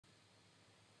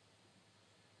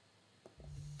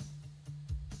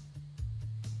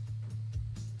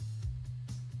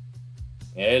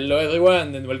Hello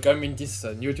everyone and welcome in this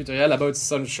new tutorial about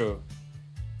Soundshow.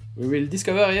 We will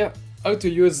discover here how to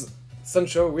use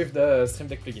Soundshow with the Stream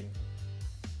Deck plugin.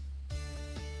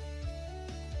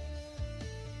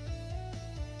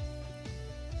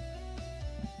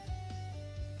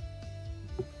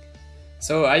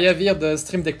 So I have here the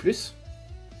Stream Deck Plus,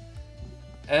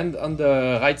 and on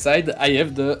the right side I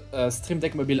have the Stream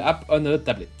Deck mobile app on a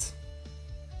tablet.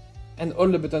 And all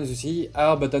the buttons you see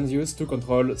are buttons used to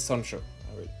control Soundshow.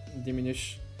 I will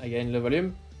diminish again the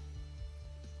volume.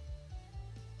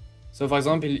 So for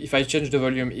example, if I change the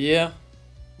volume here,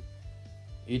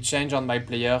 it changes on my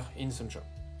player in Soundshow.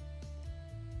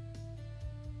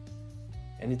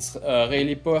 And it's a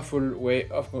really powerful way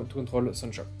to control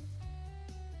Soundshow.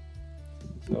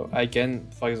 So I can,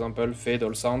 for example, fade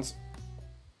all sounds,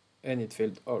 and it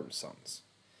fades all sounds.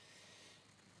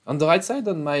 On the right side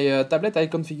on my tablet, I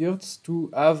configured to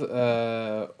have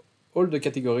all the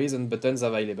categories and buttons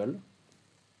available.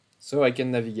 So I can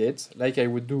navigate like I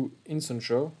would do in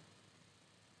Soundshow.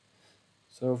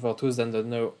 So for those that don't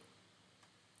know,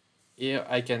 here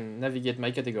I can navigate my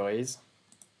categories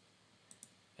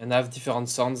and have different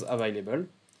sounds available.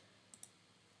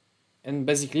 And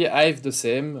basically I have the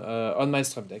same on my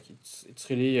Stream Deck. It's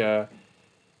really a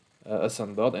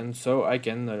soundboard, and so I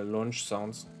can launch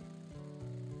sounds.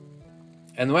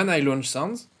 And when I launch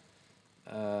sounds,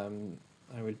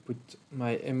 I will put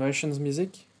my emotions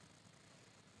music.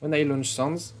 When I launch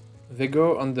sounds, they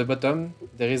go on the bottom,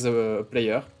 there is a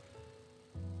player.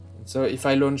 And so if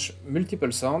I launch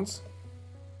multiple sounds,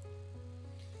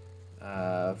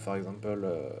 for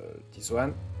example this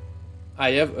one,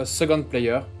 I have a second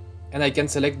player and I can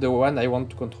select the one I want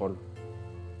to control.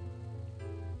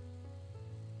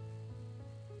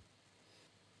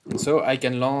 And so I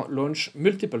can launch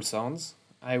multiple sounds.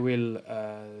 I will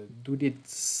do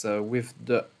this with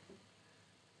the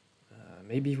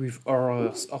maybe with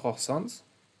horror sounds.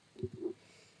 If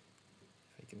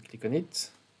I can click on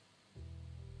it.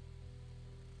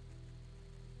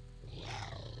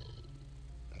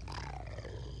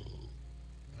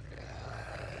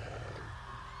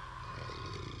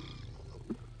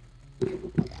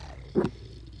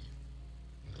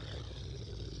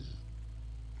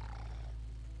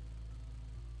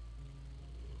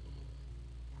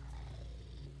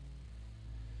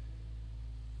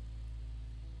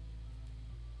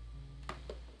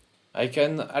 I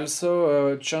can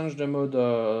also change the mode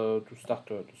to start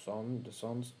the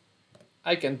sounds.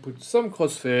 I can put some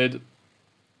crossfade.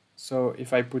 So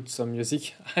if I put some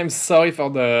music, I'm sorry for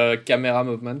the camera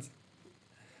movement.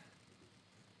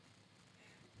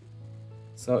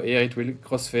 So here it will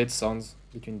crossfade sounds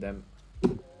between them.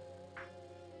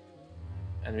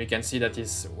 And we can see that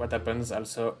is what happens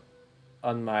also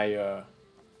on my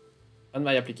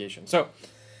application. So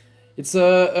it's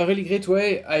a really great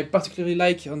way. I particularly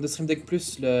like on the Stream Deck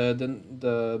Plus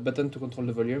the button to control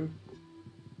the volume.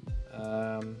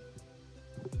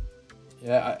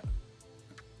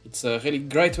 It's a really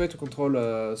great way to control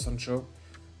Soundshow.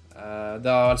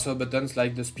 There are also buttons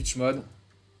like the speech mode.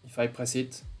 If I press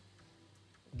it,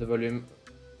 the volume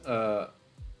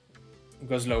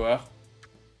goes lower.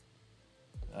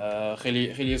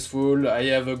 Really useful. I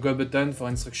have a go button for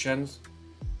instructions.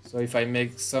 So if I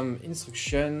make some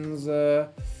instructions, okay,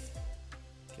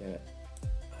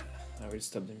 I will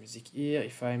stop the music here.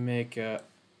 If I make a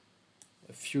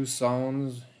few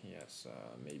sounds, yes,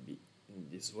 maybe in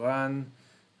this one,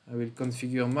 I will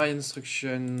configure my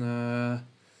instruction.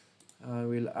 I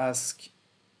will ask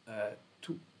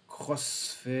to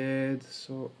crossfade,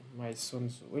 so my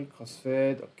sounds will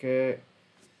crossfade, okay.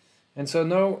 And so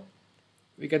now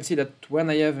we can see that when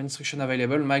I have instruction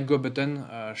available, my go button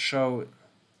shows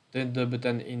the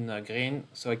button in green,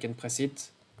 so I can press it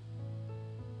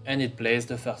and it plays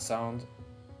the first sound.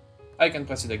 I can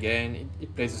press it again,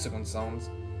 it plays the second sound.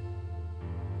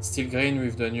 It's still green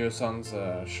with the new sounds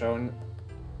shown.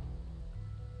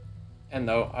 And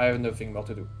now I have nothing more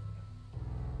to do.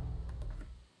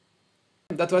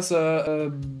 That was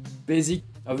a basic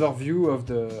overview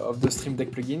of the Stream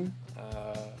Deck plugin.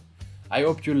 I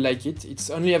hope you like it. It's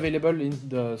only available in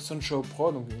the Soundshow Pro,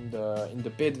 in the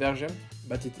paid version,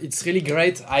 but it's really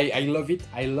great. I love it.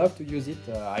 I love to use it.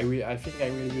 I think I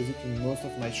will use it in most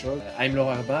of my shows. I'm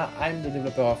Laurent Herbin. I'm the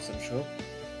developer of Soundshow.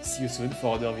 See you soon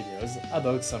for other videos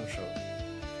about Soundshow.